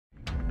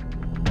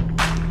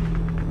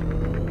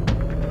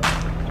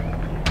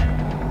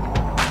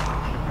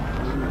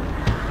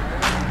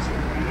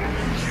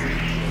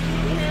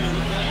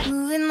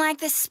like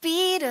the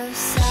speed of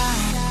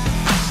sound.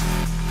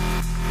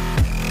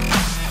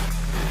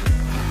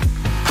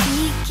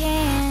 We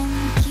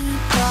can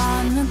keep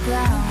on the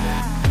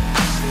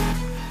ground.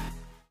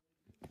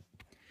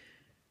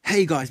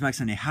 Hey guys, Max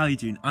here. How are you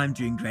doing? I'm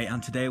doing great,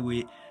 and today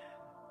we're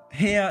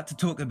here to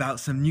talk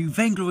about some new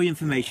Vainglory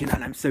information,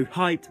 and I'm so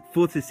hyped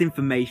for this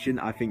information.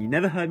 I think you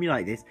never heard me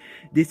like this.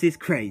 This is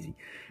crazy.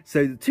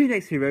 So the two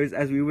next heroes,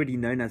 as we already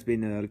know, has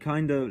been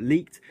kind of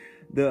leaked.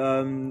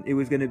 It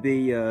was going to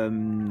be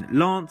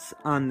Lance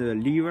and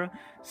LYRA.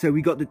 So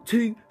we got the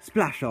two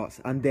splash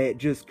arts, and they're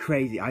just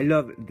crazy. I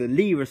love the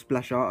LYRA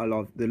splash art. I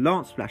love the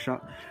Lance splash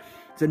art.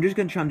 So I'm just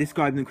going to try and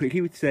describe them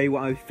quickly, to say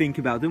what I think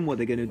about them, what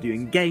they're going to do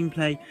in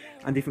gameplay,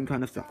 and different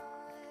kind of stuff.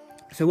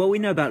 So what we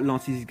know about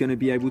Lance is he's going to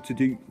be able to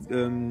do,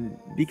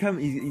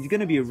 he's going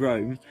to be a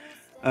roam,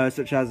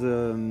 such as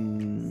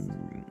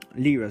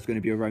LYRA is going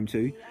to be a roam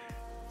too.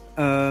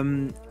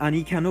 And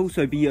he can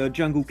also be a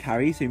jungle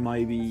carry, so it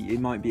might be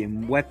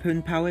in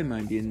weapon power, it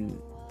might be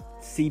in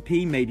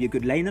CP, maybe a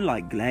good laner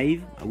like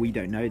Glaive, we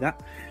don't know that.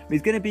 But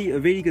he's going to be a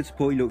really good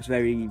support. He looks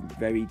very,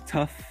 very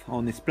tough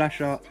on this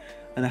splash art.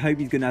 And I hope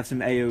he's going to have some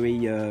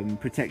AoE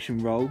protection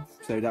role,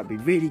 so that'd be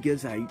really good.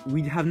 So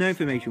we have no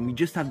information, we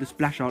just have the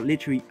splash art,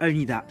 literally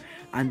only that,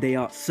 and they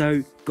are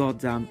so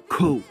goddamn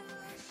cool.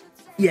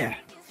 Yeah.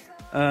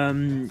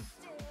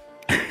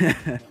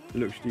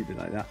 Look stupid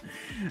like that.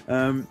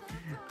 And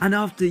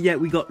after, yeah,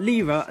 we got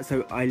LYRA.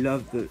 So I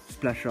love the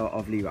splash art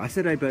of LYRA. I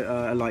said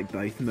I like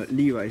both, but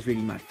LYRA is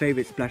really my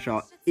favourite splash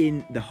art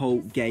in the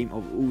whole game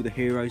of all the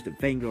heroes that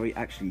Vainglory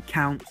actually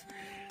counts.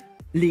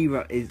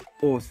 LYRA is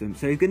awesome.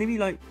 So it's going to be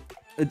like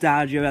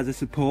Adagio as a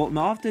support,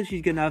 but after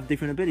she's going to have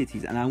different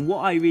abilities, and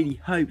what I really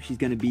hope she's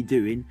going to be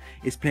doing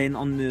is playing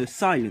on the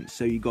silence.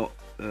 So you got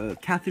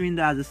Catherine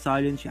that has a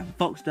silence, you have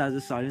Fox that has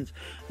a silence.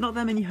 Not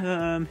that many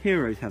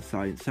heroes have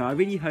silence, so I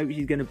really hope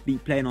she's going to be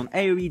playing on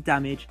AoE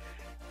damage,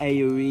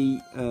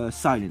 AoE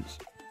silence.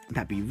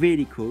 That'd be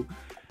really cool.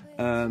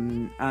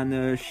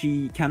 And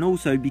she can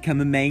also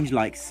become a mage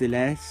like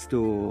Celeste,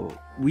 or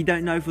we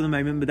don't know for the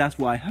moment, but that's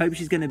what I hope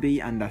she's going to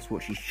be, and that's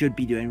what she should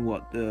be doing,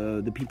 what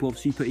the people of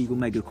Super Eagle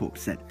Megacorp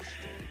said.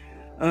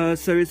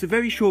 So it's a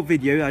very short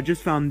video. I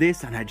just found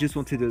this, and I just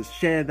wanted to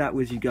share that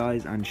with you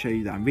guys and show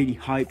you that I'm really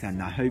hyped,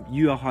 and I hope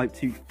you are hyped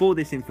too for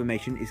this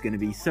information. It's going to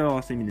be so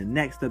awesome in the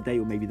next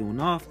update, or maybe the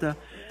one after.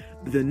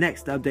 But the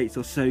next updates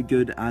are so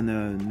good,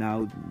 and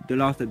now the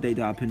last update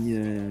that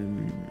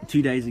happened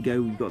 2 days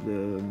ago, we got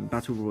the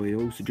Battle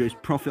Royale, so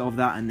just profit of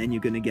that, and then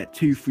you're going to get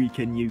 2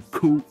 freaking new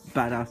cool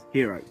badass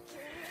heroes.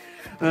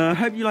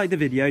 Hope you liked the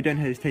video. Don't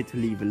hesitate to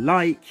leave a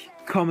like,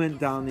 comment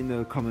down in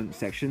the comment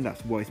section,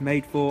 that's what it's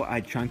made for.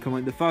 I try and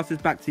comment the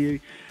fastest back to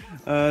you.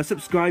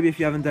 Subscribe if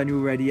you haven't done it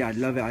already, I'd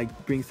love it. I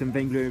bring some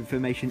Vainglory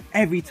information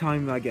every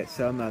time I get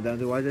some, and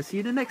otherwise I'll see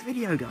you in the next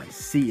video, guys.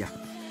 See ya.